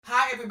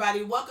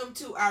everybody. Welcome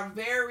to our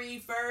very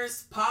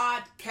first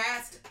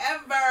podcast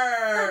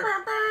ever.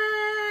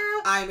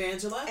 I'm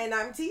Angela. And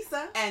I'm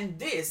Tisa. And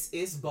this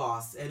is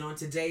Boss. And on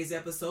today's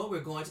episode, we're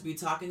going to be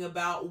talking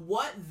about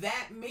what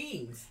that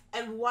means.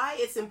 And why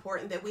it's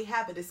important that we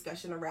have a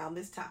discussion around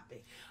this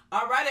topic.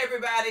 All right,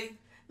 everybody.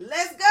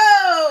 Let's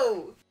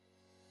go!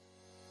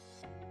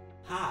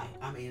 Hi,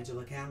 I'm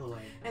Angela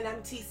Calloway. And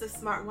I'm Tisa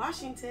Smart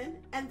Washington.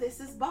 And this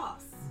is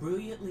Boss.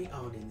 Brilliantly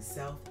owning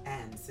self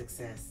and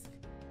success.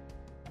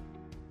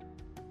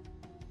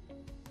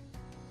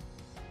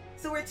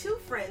 So we're two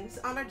friends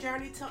on a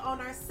journey to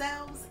own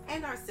ourselves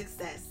and our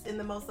success in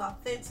the most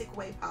authentic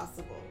way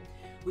possible.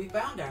 We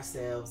found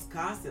ourselves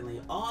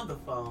constantly on the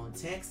phone,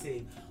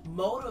 texting,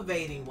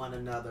 motivating one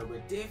another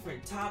with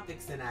different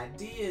topics and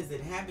ideas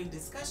and having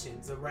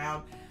discussions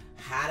around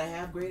how to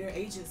have greater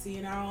agency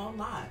in our own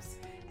lives.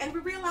 And we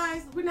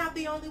realized we're not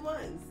the only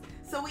ones.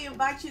 So we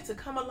invite you to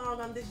come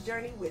along on this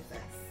journey with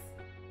us.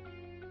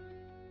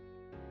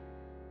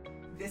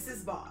 This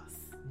is Boss.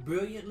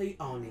 Brilliantly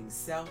owning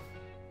self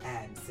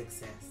and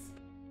success.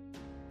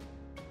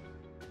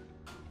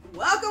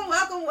 Welcome,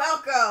 welcome,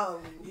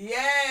 welcome.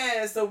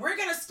 Yeah, so we're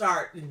going to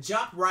start and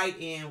jump right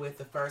in with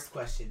the first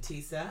question.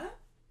 Tisa,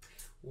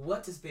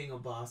 what does being a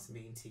boss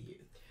mean to you?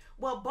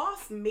 Well,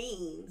 boss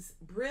means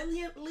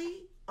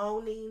brilliantly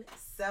owning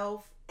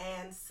self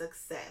and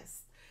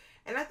success.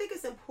 And I think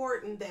it's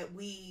important that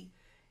we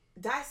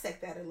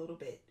dissect that a little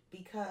bit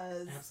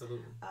because,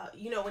 Absolutely.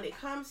 When it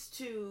comes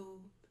to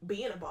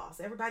being a boss,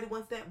 everybody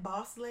wants that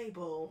boss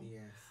label.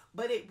 Yes.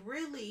 But it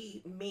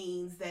really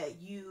means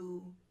that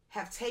you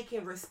have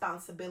taken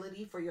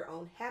responsibility for your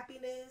own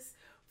happiness,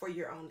 for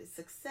your own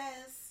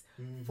success,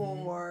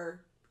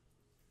 for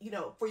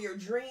your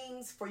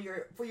dreams, for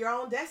your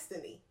own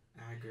destiny.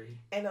 I agree.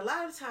 And a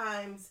lot of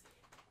times,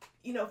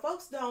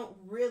 folks don't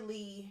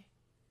really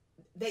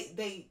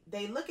they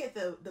look at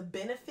the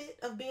benefit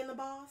of being the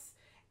boss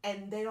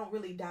and they don't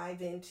really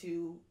dive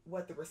into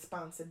what the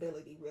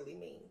responsibility really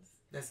means.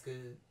 That's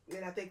good.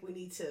 And I think we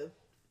need to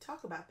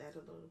talk about that a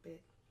little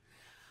bit.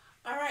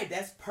 All right,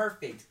 that's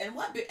perfect. And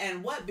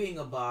what being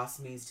a boss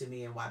means to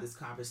me and why this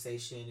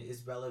conversation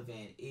is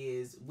relevant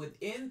is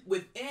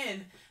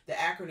within the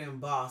acronym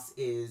BOSS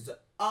is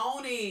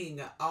owning.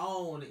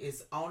 Own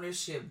is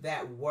ownership.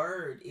 That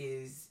word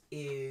is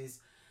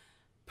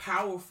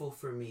powerful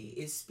for me.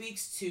 It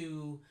speaks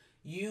to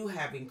you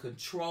having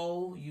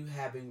control, you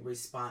having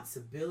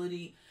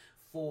responsibility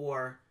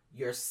for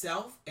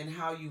yourself and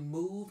how you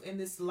move in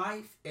this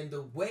life and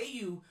the way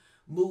you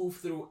move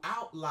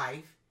throughout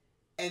life.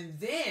 And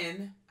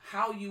then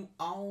how you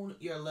own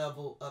your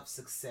level of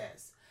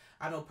success.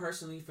 I know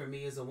personally for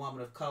me as a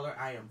woman of color,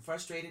 I am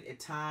frustrated at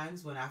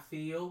times when I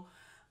feel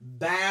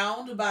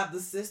bound by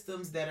the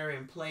systems that are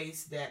in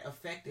place that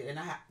affect it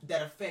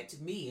that affect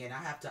me. And I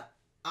have to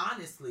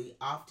honestly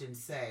often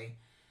say,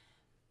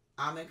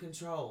 I'm in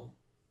control.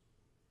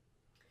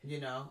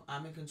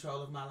 I'm in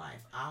control of my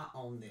life. I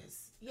own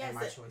this and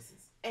my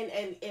choices.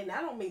 And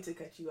I don't mean to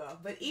cut you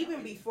off, but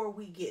even before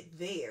we get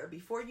there,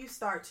 before you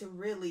start to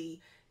really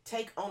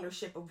take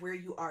ownership of where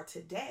you are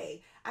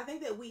today, I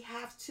think that we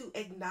have to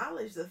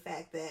acknowledge the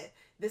fact that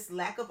this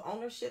lack of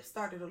ownership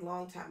started a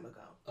long time ago.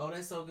 Oh,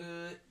 that's so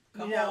good.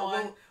 Come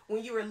on.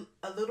 When you were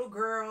a little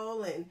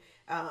girl and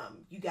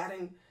you got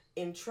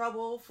in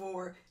trouble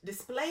for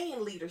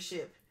displaying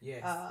leadership,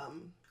 yes.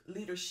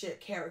 Leadership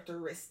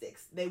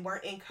characteristics, they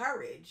weren't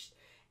encouraged,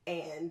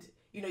 and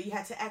you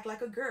had to act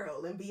like a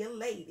girl and be a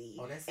lady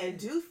and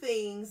do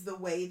things the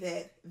way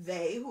that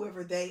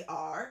whoever they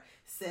are,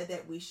 said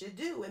that we should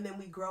do. And then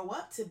we grow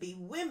up to be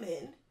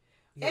women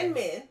and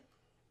men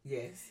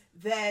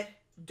that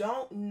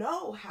don't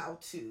know how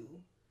to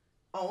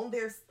own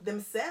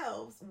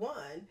themselves,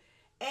 one,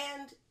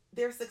 and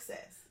their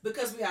success.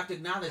 Because we have to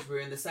acknowledge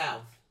we're in the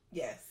South.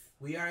 Yes.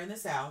 We are in the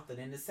South, and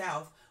in the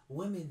South,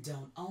 women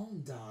don't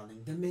own,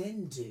 darling. The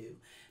men do.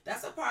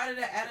 That's a part of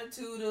the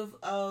attitude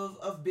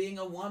of being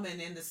a woman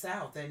in the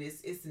South. And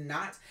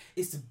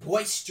it's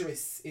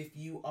boisterous if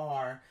you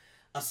are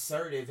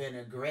assertive and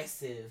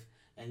aggressive.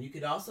 And you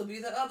could also be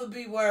the other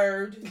B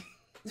word.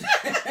 That's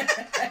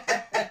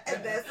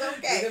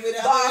okay. You could be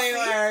the other B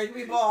word.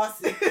 Be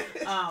bossy.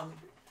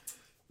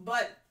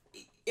 But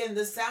in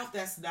the South,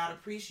 that's not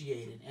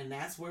appreciated. And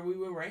that's where we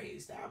were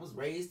raised. I was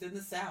raised in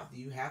the South.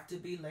 You have to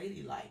be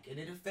ladylike. And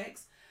it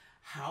affects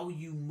how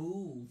you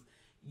move.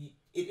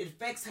 It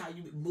affects how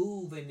you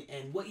move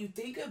and what you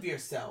think of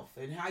yourself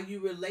and how you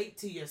relate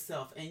to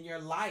yourself and your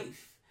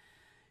life.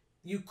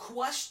 You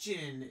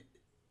question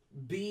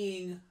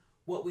being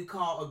what we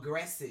call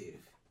aggressive.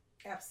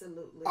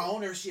 Absolutely.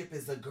 Ownership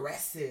is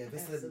aggressive.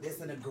 Absolutely. It's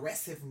an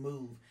aggressive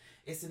move.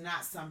 It's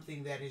not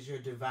something that is your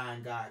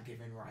divine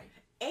God-given right.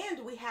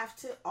 And we have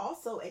to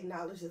also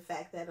acknowledge the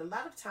fact that a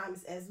lot of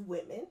times as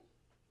women,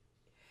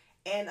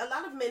 and a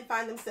lot of men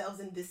find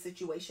themselves in this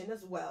situation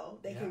as well,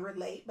 they can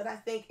relate, but I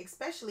think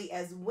especially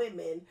as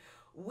women,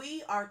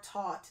 we are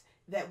taught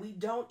that we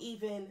don't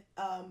even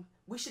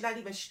we should not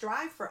even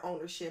strive for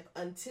ownership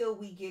until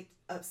we get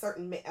a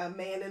certain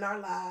man in our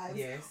lives,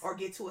 yes, or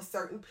get to a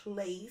certain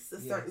place, a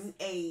yes, certain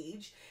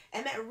age.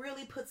 And that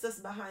really puts us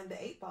behind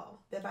the 8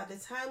 ball. That by the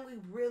time we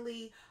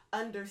really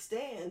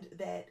understand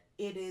that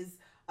it is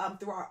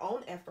through our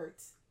own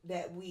efforts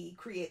that we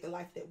create the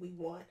life that we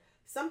want,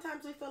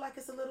 sometimes we feel like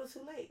it's a little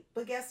too late.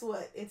 But guess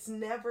what? It's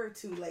never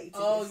too late to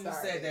get started. You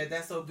said that.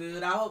 That's so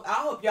good. I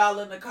hope y'all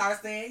in the car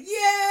saying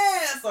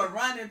yes, or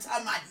running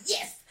talking about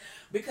yes.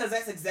 Because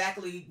that's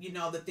exactly,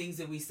 the things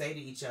that we say to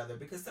each other.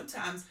 Because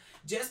sometimes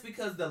just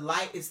because the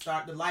light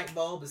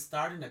bulb is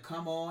starting to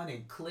come on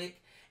and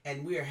click,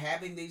 and we are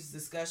having these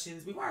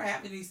discussions, we weren't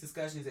having these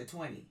discussions at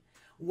 20.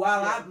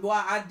 While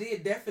I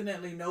did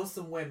definitely know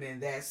some women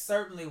that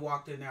certainly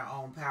walked in their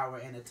own power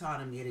and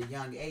autonomy at a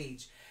young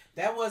age,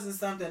 that wasn't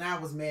something I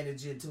was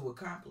managing to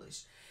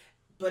accomplish.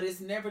 But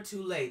it's never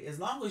too late. As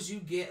long as you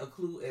get a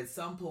clue at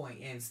some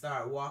point and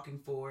start walking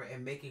forward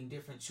and making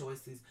different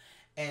choices,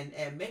 and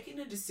making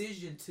a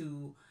decision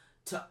to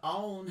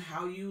own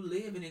how you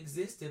live and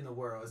exist in the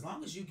world, as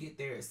long as you get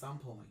there at some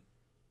point.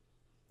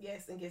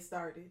 Yes, and get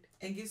started.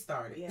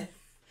 Yes.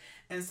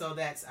 And so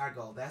that's our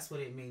goal. That's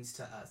what it means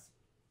to us.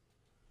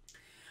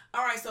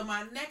 All right, so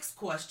my next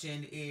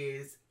question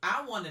is,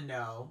 I want to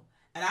know,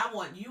 and I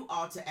want you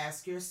all to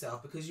ask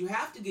yourself, because you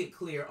have to get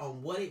clear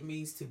on what it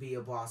means to be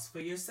a boss for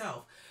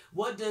yourself.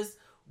 What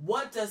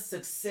does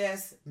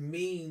success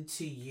mean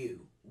to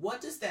you?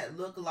 What does that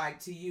look like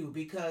to you?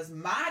 Because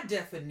my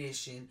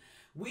definition,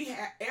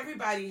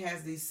 everybody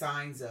has these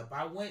signs up.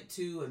 I went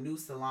to a new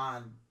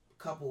salon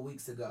a couple of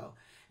weeks ago,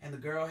 and the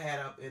girl had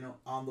up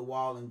on the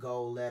wall in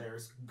gold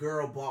letters,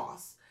 "Girl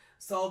Boss."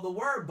 So the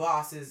word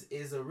boss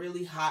is a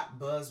really hot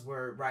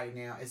buzzword right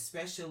now,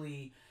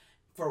 especially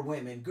for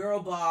women. Girl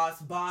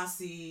boss,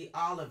 bossy,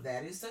 all of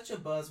that. It's such a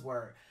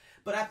buzzword.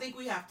 But I think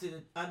we have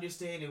to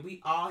understand that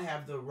we all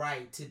have the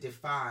right to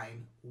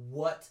define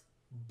what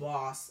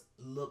boss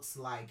looks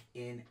like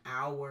in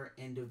our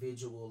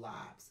individual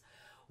lives.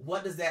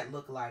 What does that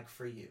look like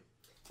for you?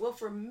 Well,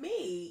 for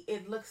me,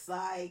 it looks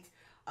like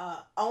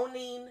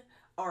owning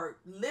or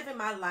living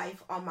my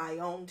life on my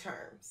own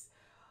terms.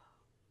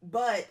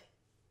 But,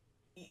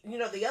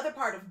 the other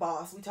part of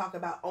boss, we talk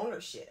about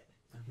ownership.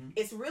 Mm-hmm.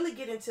 It's really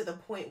getting to the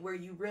point where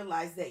you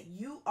realize that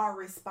you are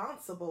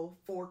responsible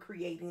for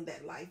creating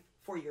that life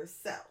for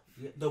yourself.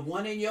 The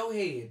one in your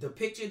head, the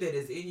picture that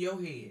is in your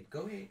head.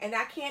 Go ahead. And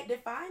I can't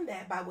define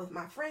that by what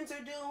my friends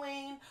are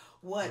doing,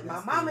 what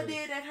my mama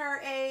did at her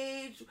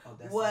age,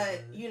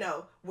 what,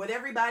 what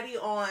everybody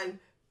on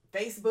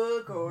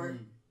Facebook or,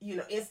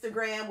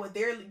 Instagram, what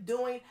they're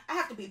doing. I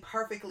have to be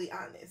perfectly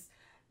honest.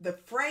 The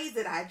phrase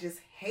that I just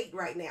hate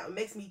right now, it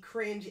makes me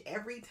cringe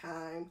every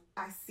time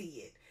I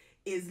see it,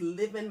 is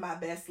living my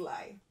best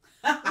life.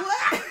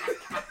 What?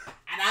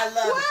 And I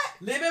love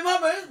it. Living my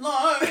best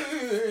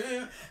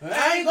life.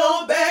 I ain't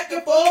going back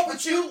and forth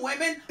with you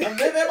women. I'm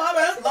living my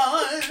best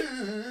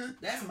life.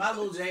 That's my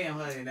little jam,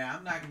 honey. Now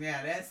I'm knocking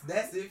down.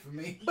 That's it for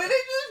me. But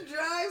it just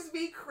drives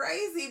me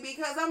crazy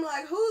because I'm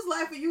like, whose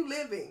life are you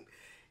living?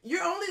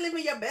 You're only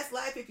living your best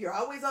life if you're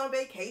always on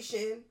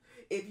vacation.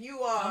 If you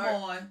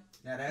are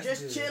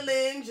just good.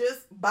 Chilling,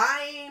 just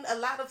buying a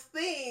lot of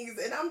things.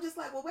 And I'm just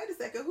like, well, wait a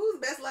second. Whose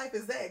best life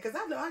is that? Because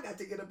I know I got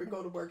to get up and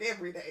go to work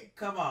every day.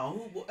 Come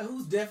on.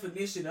 Whose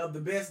definition of the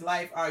best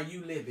life are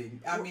you living?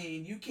 I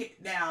mean, you can't.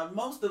 Now,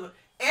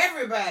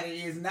 everybody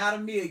is not a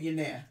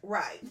millionaire.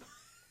 Right.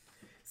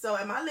 So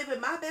am I living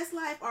my best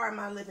life or am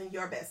I living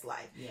your best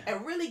life? Yeah.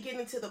 And really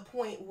getting to the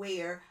point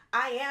where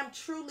I am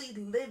truly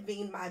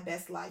living my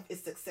best life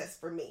is success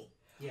for me.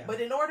 Yeah.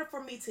 But in order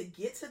for me to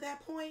get to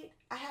that point,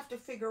 I have to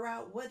figure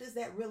out, what does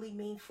that really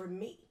mean for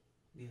me?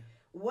 Yeah.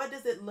 What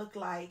does it look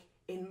like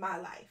in my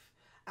life?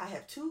 I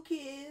have 2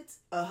 kids,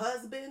 a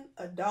husband,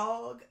 a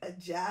dog, a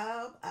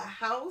job, a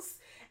house.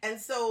 And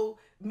so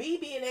me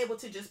being able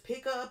to just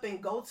pick up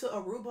and go to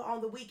Aruba on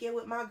the weekend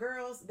with my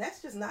girls,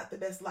 that's just not the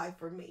best life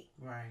for me.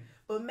 Right.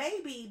 But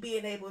maybe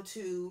being able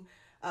to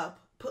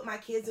put my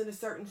kids in a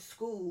certain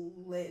school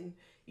and,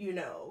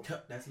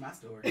 That's my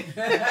story.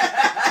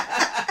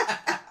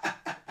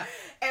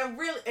 And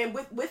really, and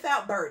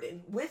without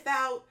burden,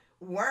 without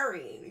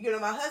worrying.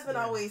 My husband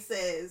always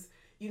says,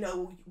 we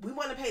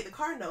want to pay the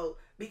car note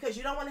because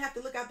you don't want to have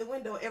to look out the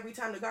window every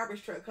time the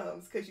garbage truck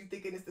comes because you're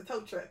thinking it's the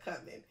tow truck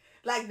coming.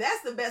 Like,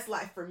 that's the best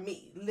life for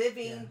me.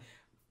 Living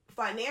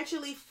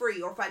financially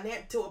free or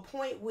to a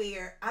point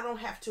where I don't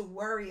have to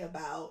worry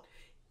about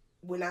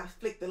when I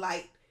flick the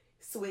light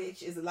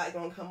switch, is the light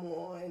going to come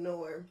on,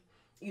 or,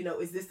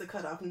 is this the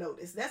cutoff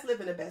notice? That's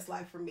living the best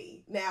life for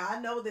me. Now, I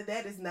know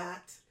that is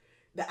not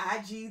the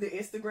IG, the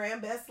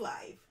Instagram best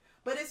life.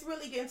 But it's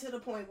really getting to the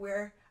point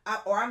where,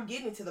 I'm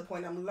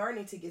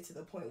learning to get to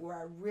the point where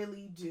I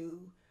really do,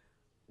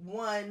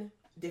 one,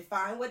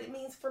 define what it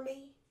means for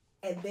me,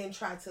 and then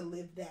try to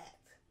live that.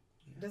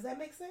 Yeah. Does that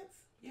make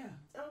sense? Yeah.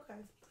 Okay.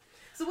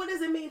 So what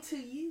does it mean to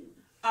you?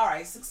 All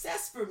right.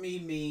 Success for me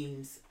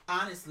means,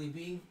 honestly,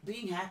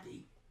 being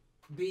happy.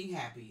 Being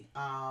happy.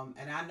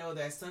 And I know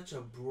that's such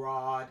a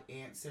broad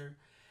answer.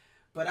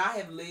 But I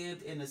have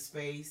lived in a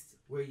space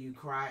where you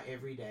cry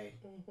every day.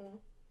 Mm-hmm.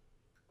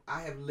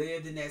 I have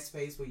lived in that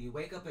space where you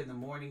wake up in the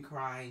morning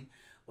crying,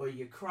 or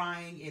you're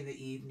crying in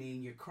the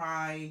evening, you're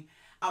crying.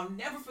 I'll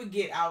never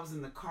forget, I was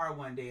in the car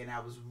one day and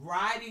I was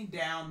riding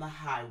down the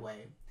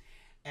highway,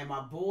 and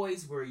my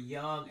boys were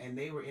young and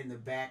they were in the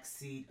back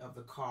seat of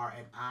the car,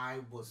 and I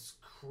was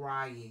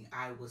crying.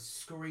 I was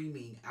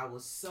screaming. I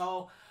was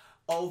so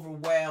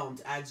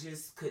overwhelmed. I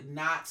just could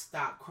not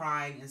stop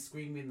crying and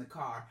screaming in the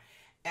car.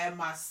 And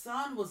my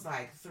son was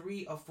like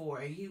 3 or 4,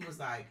 and he was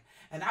like,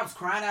 and I was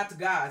crying out to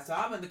God. So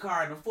I'm in the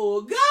car in a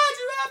full, God,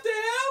 you have to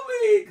help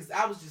me, because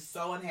I was just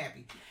so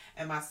unhappy.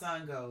 And my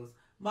son goes,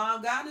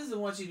 Mom, God doesn't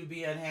want you to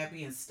be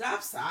unhappy, and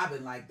stop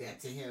sobbing like that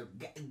to him.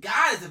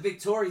 God is a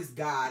victorious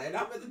God. And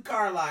I'm in the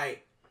car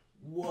like,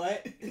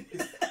 what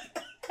is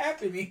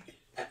happening?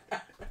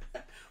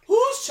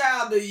 Whose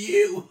child are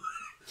you?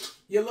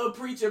 Your little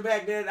preacher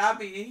back there. I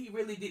mean, and he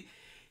really did.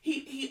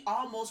 He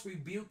almost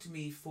rebuked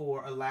me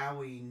for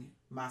allowing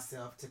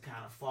myself to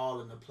kind of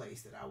fall in the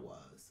place that I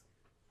was.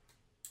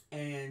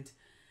 And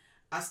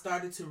I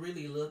started to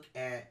really look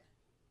at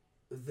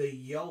the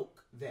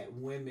yoke that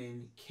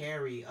women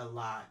carry a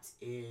lot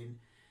in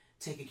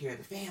taking care of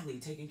the family,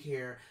 taking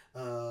care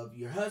of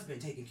your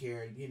husband, taking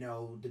care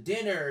of, the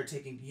dinner,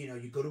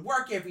 you go to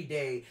work every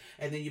day,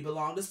 and then you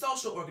belong to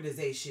social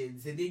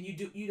organizations, and then you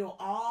do,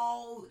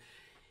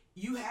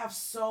 you have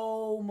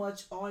so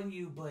much on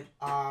you, but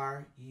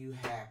are you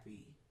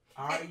happy?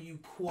 Are you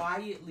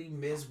quietly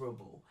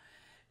miserable?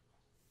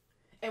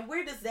 And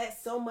where does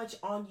that so much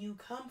on you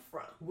come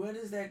from? Where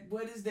did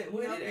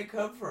it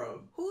come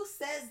from? Who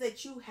says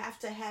that you have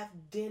to have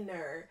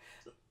dinner?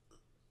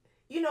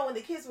 When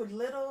the kids were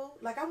little,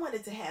 like, I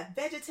wanted to have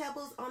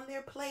vegetables on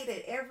their plate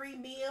at every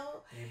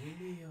meal.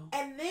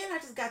 And then I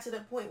just got to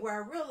the point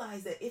where I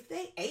realized that if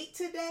they ate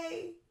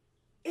today,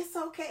 it's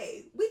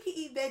okay. We can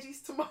eat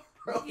veggies tomorrow.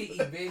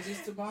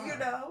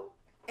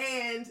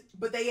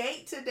 But they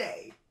ate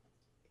today.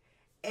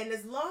 And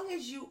as long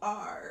as you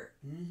are...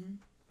 Mm-hmm.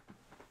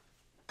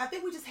 I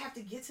think we just have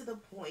to get to the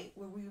point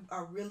where we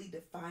are really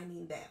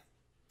defining that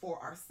for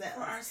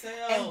ourselves.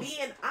 And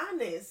being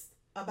honest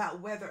about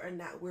whether or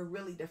not we're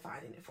really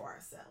defining it for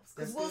ourselves.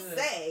 Because we'll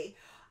say,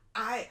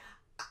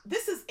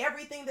 this is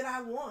everything that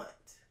I want.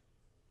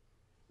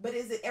 But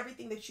is it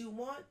everything that you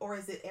want, or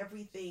is it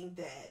everything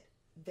that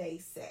they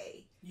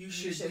say you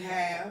should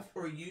have,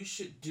 or you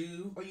should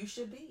do, or you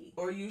should be?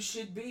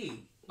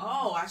 Mm-hmm.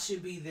 Oh, I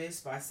should be this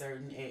by a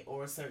certain age,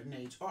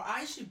 or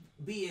I should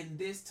be in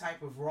this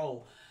type of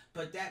role.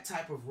 But that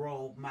type of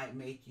role might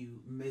make you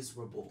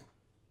miserable.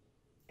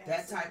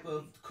 Absolutely. That type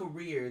of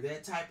career,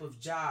 that type of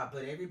job.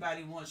 But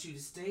everybody wants you to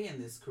stay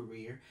in this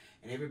career,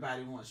 and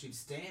everybody wants you to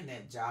stay in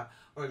that job,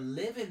 or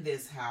live in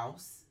this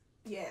house.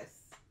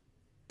 Yes.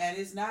 And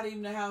it's not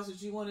even the house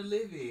that you want to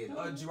live in. Mm-hmm.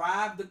 Or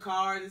drive the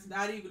car, and it's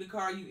not even the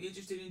car you're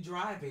interested in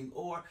driving.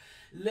 Or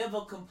live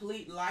a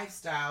complete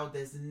lifestyle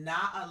that's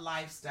not a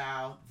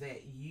lifestyle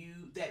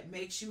that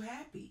makes you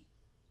happy.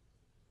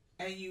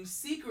 And you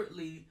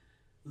secretly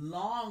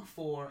long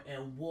for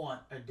and want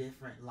a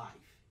different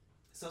life.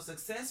 So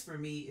success for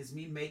me is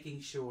me making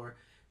sure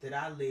that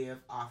I live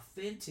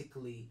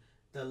authentically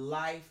the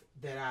life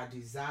that I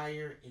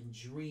desire and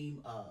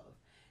dream of.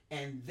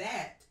 And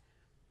that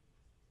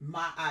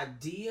my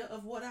idea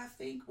of what I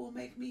think will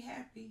make me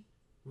happy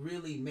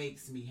really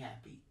makes me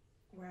happy.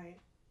 Right.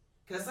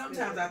 Because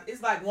sometimes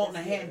it's like wanting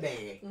a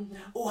handbag. Mm-hmm.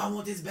 Oh, I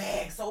want this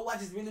bag. So I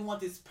just really want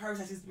this purse.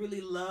 I just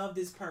really love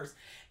this purse.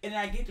 And then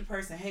I get the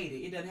purse and hate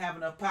it. It doesn't have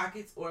enough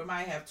pockets, or it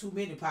might have too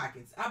many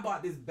pockets. I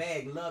bought this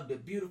bag, loved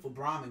it, beautiful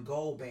Brahmin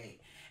gold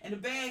bag. And the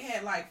bag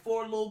had like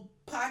 4 little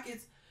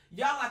pockets.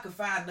 Y'all, I could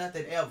find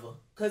nothing ever.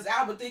 Because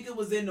I would think it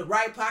was in the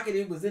right pocket.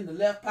 It was in the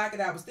left pocket.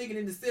 I was thinking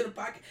in the center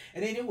pocket.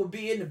 And then it would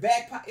be in the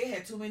back pocket. It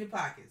had too many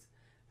pockets.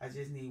 I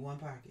just need one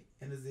pocket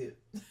and a zip.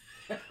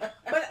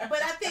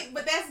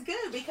 but that's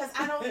good, because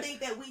I don't think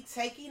that we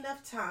take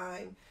enough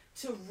time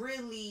to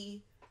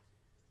really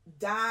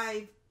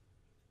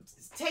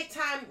take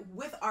time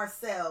with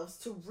ourselves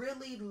to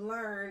really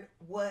learn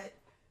what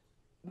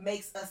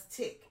makes us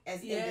tick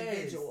as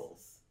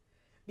individuals.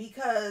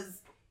 Because,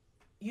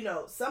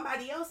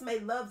 somebody else may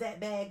love that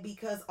bag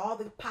because all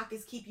the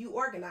pockets keep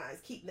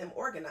them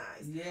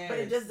organized. Yes. But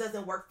it just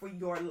doesn't work for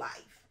your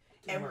life.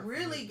 And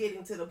really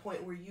getting to the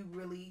point where you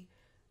really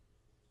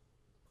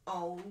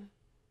own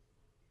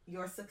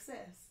your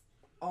success.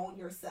 Own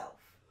yourself.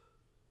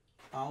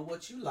 Own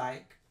what you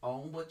like.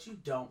 Own what you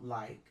don't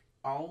like.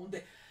 Own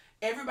that.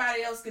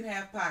 Everybody else can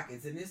have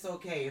pockets, and it's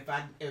okay if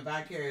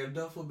I carry a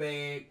duffel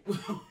bag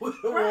with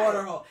a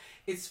water hole.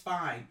 It's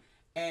fine.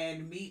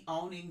 And me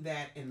owning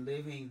that and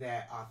living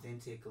that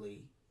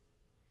authentically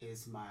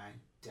is my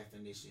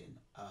definition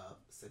of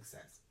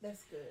success.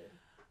 That's good.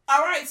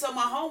 All right, so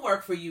my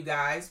homework for you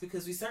guys,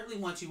 because we certainly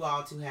want you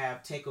all to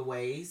have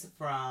takeaways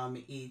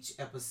from each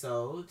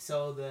episode.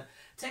 So the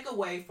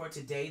takeaway for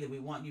today that we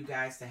want you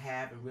guys to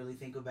have and really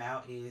think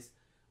about is,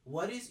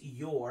 what is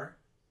your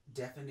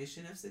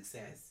definition of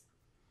success?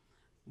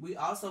 We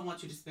also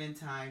want you to spend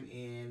time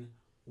in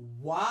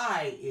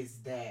Why is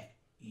that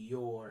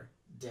your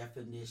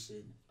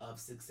definition of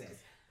success?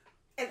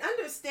 And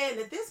understand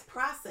that this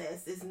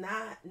process is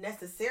not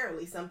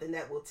necessarily something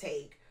that will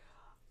take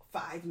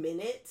 5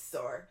 minutes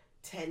or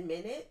 10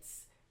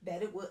 minutes,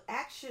 that it will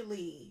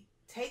actually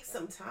take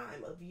some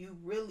time of you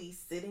really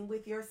sitting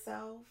with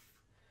yourself,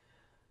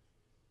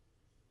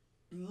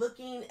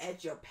 looking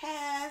at your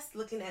past,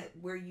 looking at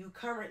where you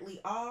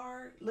currently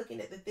are, looking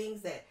at the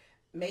things that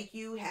make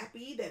you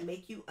happy, that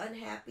make you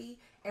unhappy,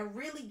 and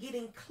really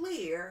getting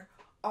clear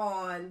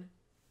on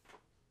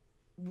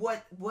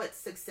what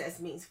success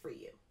means for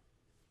you.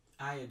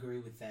 I agree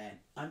with that.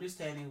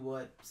 Understanding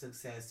what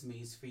success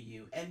means for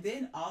you. And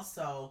then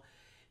also,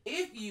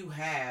 if you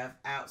have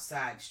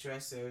outside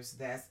stressors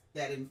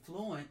that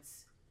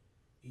influence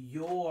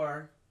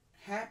your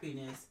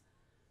happiness,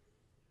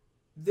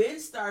 then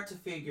start to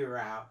figure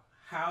out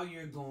how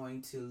you're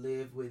going to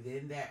live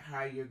within that,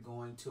 how you're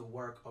going to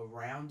work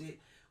around it.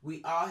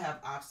 We all have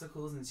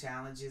obstacles and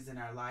challenges in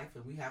our life,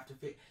 and we have to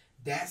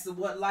that's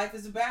what life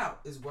is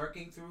about, is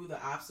working through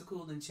the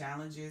obstacles and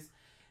challenges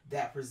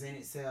that present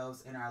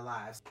itself in our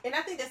lives. And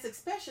I think that's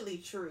especially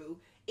true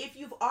if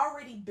you've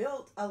already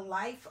built a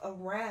life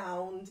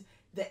around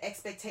the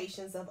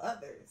expectations of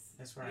others.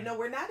 That's right. You know,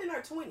 we're not in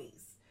our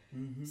 20s.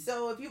 Mm-hmm.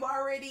 So if you've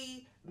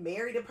already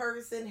married a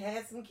person,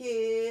 had some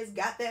kids,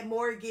 got that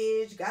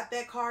mortgage, got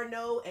that car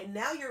note, and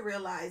now you're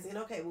realizing,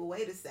 okay, well,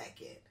 wait a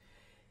second.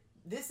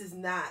 This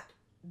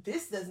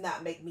does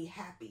not make me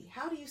happy.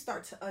 How do you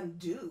start to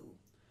undo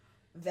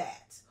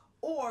that?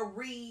 Or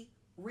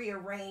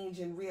rearrange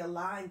and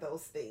realign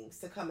those things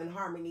to come in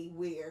harmony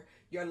where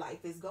your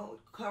life is going,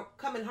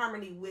 come in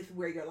harmony with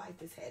where your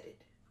life is headed.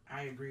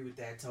 I agree with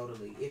that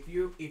totally. If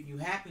you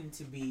happen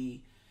to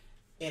be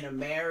in a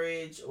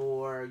marriage,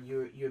 or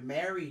you're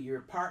married,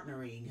 you're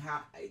partnering,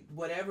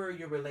 whatever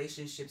your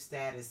relationship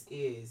status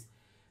is,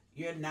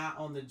 you're not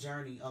on the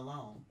journey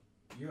alone.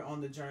 You're on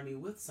the journey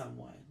with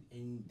someone,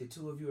 and the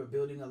two of you are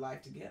building a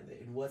life together.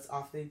 And what's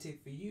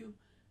authentic for you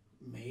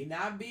may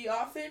not be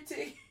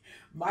authentic.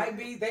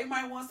 They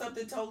might want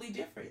something totally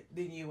different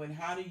than you. And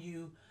how do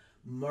you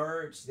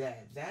merge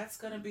that? That's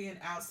going to be an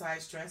outside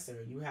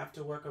stressor, and you have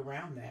to work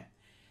around that.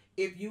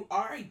 If you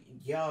are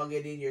young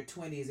and in your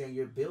 20s and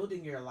you're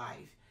building your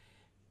life,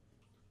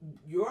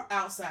 your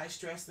outside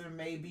stressor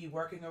may be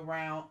working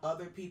around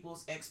other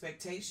people's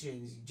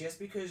expectations. Just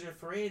because your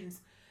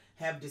friends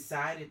have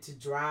decided to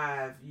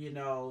drive,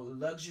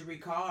 luxury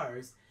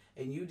cars,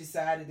 and you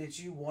decided that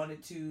you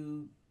wanted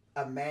to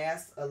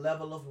amass a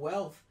level of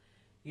wealth,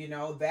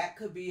 that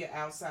could be an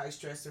outside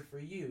stressor for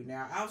you.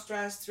 Now,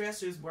 outside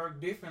stressors work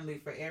differently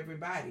for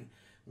everybody.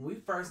 When I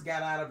first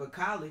got out of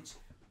college,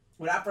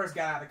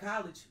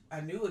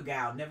 I knew a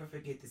guy. I'll never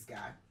forget this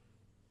guy.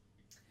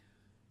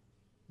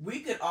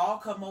 We could all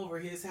come over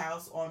his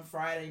house on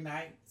Friday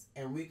nights,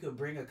 and we could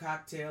bring a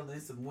cocktail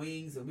and some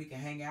wings, and we could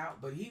hang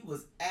out. But he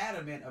was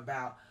adamant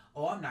about,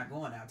 I'm not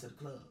going out to the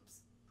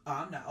clubs.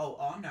 I'm not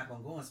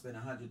going to go and spend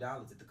 $100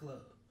 at the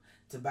club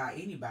to buy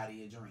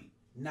anybody a drink.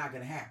 Not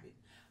going to happen.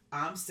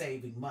 I'm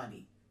saving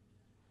money.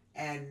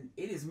 And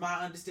it is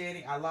my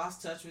understanding, I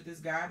lost touch with this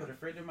guy, but a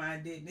friend of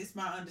mine didn't. It's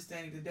my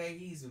understanding today,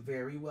 he's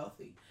very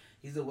wealthy.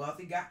 He's a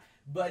wealthy guy.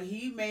 But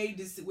he made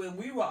this, when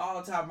we were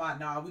all talking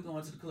about, we're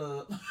going to the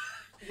club.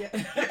 Yeah.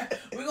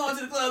 We're going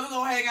to the club, we're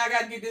going to hang out, I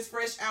got to get this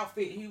fresh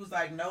outfit. He was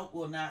like, nope,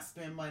 we'll not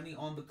spend money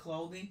on the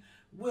clothing.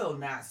 Will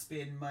not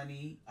spend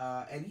money.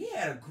 And he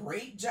had a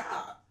great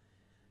job.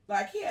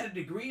 Like, he had a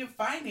degree in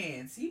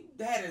finance. He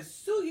had a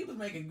suit. He was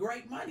making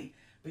great money.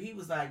 But he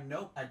was like,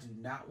 nope, I do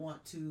not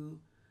want to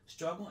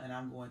struggle, and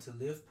I'm going to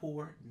live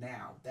poor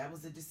now. That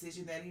was the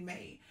decision that he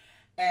made.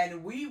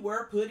 And we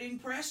were putting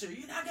pressure.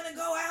 You're not going to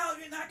go out.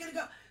 You're not going to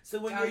go. So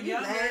when you're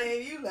younger,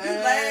 you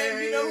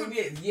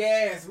lame.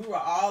 Yes, we were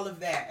all of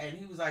that. And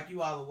he was like,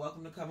 you all are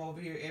welcome to come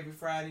over here every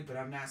Friday, but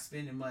I'm not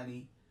spending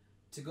money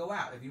to go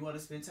out. If you want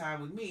to spend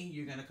time with me,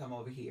 you're going to come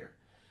over here.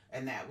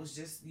 And that was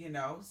just,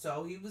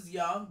 so he was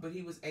young, but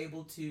he was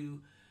able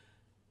to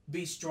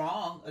be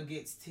strong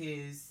against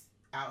his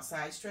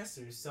outside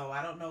stressors. So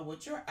I don't know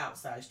what your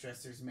outside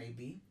stressors may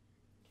be,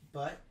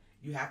 but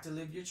you have to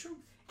live your truth.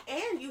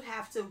 And you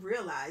have to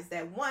realize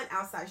that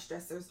outside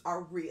stressors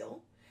are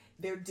real.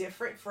 They're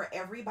different for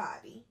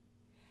everybody.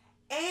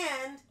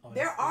 And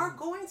there are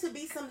going to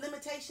be some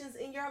limitations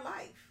in your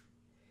life.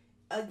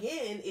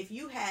 Again, if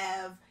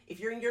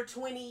you're in your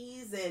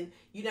 20s and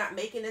you're not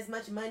making as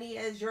much money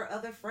as your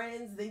other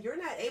friends, then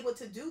you're not able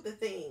to do the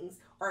things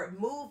or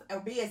move or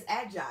be as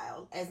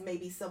agile as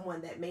maybe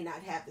someone that may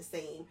not have the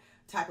same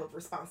type of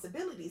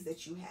responsibilities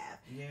that you have.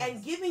 Yes.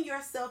 And giving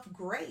yourself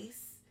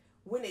grace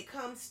when it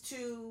comes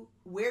to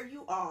where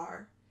you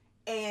are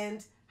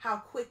and how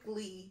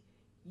quickly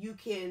you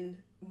can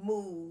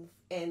move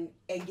and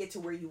get to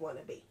where you want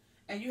to be.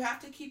 And you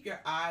have to keep your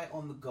eye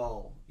on the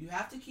goal. You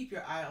have to keep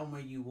your eye on where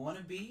you want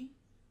to be,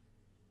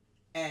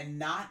 and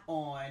not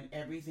on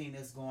everything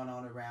that's going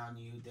on around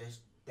you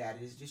that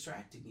is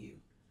distracting you.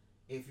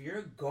 If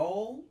your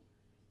goal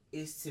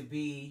is to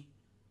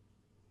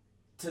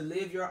to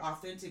live your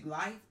authentic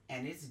life,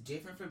 and it's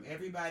different from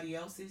everybody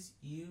else's,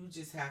 you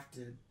just have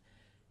to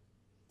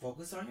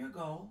focus on your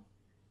goal.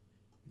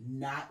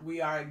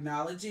 We are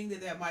acknowledging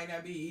that might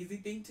not be an easy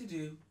thing to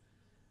do,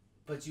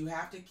 but you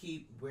have to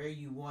keep where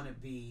you want to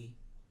be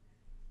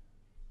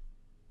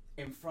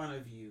in front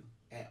of you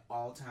at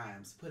all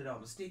times. Put it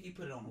on a sticky,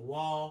 put it on the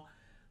wall,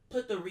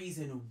 put the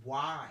reason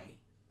why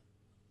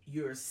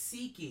you're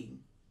seeking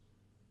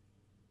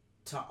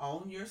to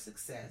own your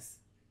success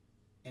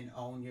and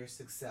own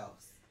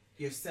yourself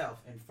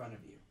in front of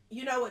you.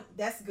 You know what?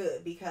 That's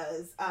good,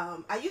 because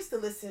I used to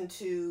listen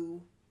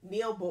to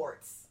Neal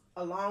Boortz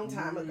a long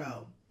time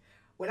ago.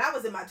 When I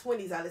was in my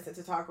 20s, I listened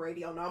to talk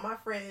radio, and all my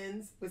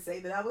friends would say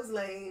that I was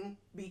lame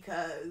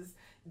because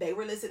they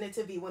were listening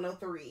to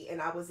V103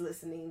 and I was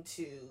listening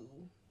to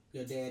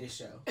your daddy's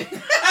show.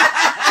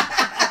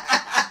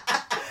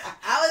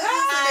 I was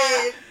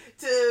listening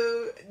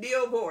to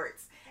Neal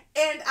Boortz.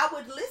 And I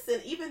would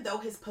listen, even though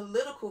his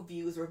political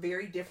views were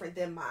very different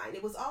than mine.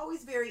 It was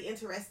always very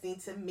interesting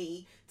to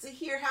me to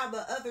hear how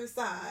the other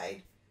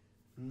side,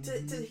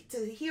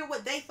 to hear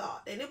what they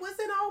thought. And it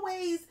wasn't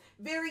always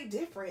very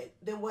different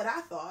than what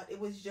I thought. It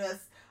was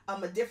just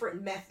a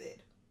different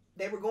method.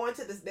 They were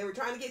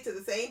trying to get to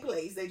the same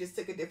place. They just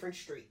took a different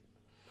street.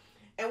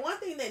 And one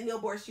thing that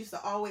Neal Boortz used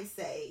to always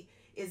say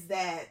is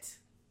that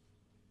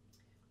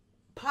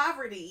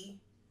poverty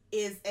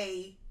is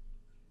a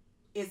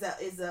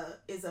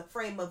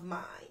frame of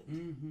mind.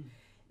 Mm-hmm.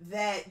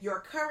 That your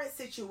current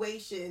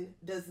situation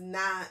does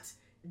not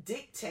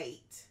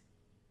dictate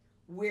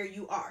where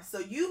you are. So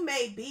you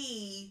may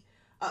be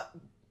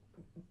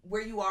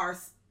where you are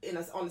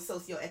on a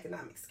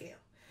socioeconomic scale.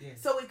 Yes.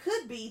 So it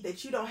could be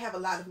that you don't have a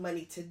lot of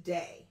money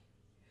today,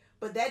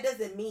 but that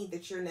doesn't mean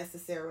that you're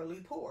necessarily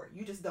poor.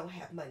 You just don't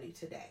have money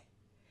today.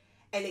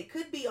 And it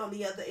could be on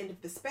the other end of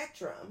the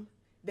spectrum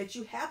that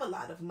you have a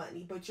lot of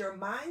money, but your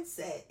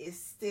mindset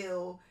is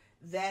still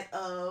that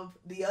of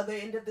the other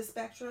end of the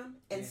spectrum,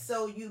 and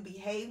so you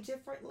behave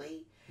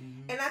differently.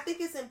 Mm-hmm. And I think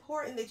it's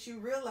important that you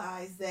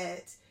realize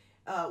that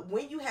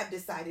when you have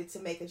decided to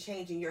make a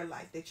change in your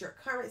life, that your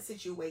current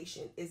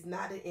situation is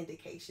not an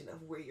indication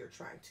of where you're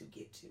trying to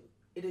get to.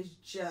 It is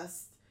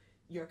just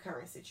your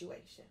current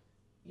situation,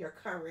 your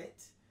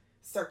current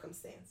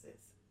circumstances.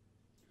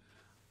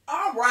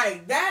 All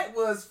right, that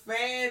was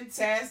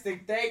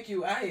fantastic. Thank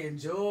you. I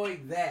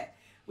enjoyed that.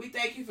 We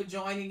thank you for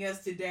joining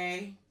us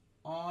today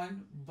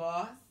on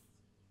Boss.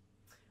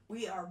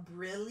 We are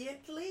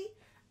brilliantly.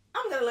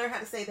 I'm going to learn how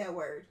to say that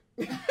word.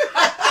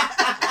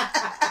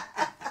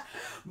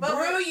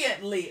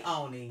 Brilliantly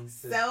owning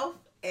self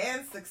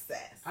and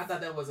success. I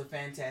thought that was a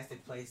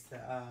fantastic place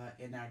to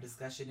in our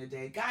discussion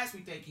today. Guys, we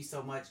thank you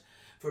so much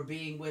for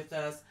being with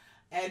us.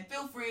 And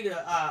feel free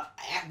to,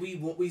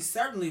 we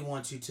certainly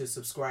want you to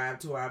subscribe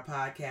to our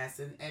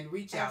podcast and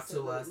reach out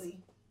to us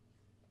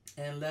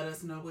and let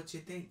us know what you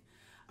think.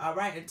 All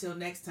right, until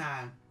next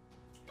time.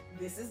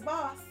 This is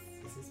Boss.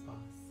 This is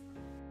Boss.